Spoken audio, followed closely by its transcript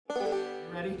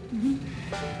Ready?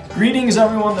 Greetings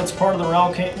everyone that's part of the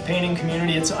REL painting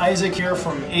community. It's Isaac here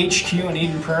from HQ in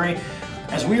Eden Prairie.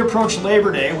 As we approach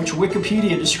Labor Day, which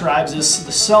Wikipedia describes as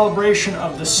the celebration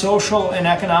of the social and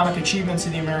economic achievements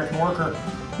of the American worker,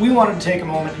 we wanted to take a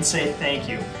moment and say thank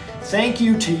you. Thank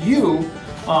you to you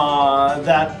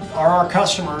that are our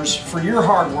customers for your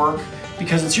hard work,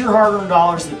 because it's your hard-earned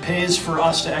dollars that pays for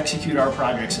us to execute our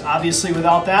projects. Obviously,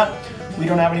 without that, we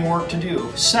don't have any work to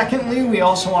do. Secondly, we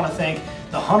also want to thank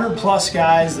the 100+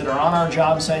 guys that are on our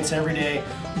job sites every day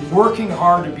working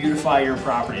hard to beautify your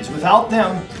properties. Without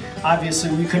them,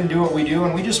 obviously, we couldn't do what we do,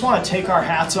 and we just want to take our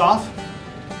hats off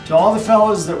to all the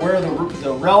fellas that wear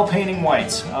the REL painting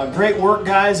whites. Great work,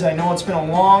 guys. I know it's been a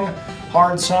long,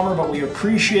 hard summer, but we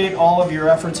appreciate all of your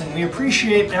efforts, and we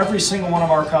appreciate every single one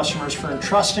of our customers for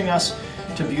entrusting us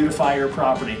to beautify your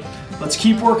property. Let's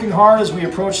keep working hard as we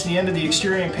approach the end of the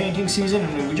exterior painting season,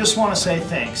 and we just want to say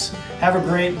thanks. Have a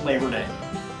great Labor Day.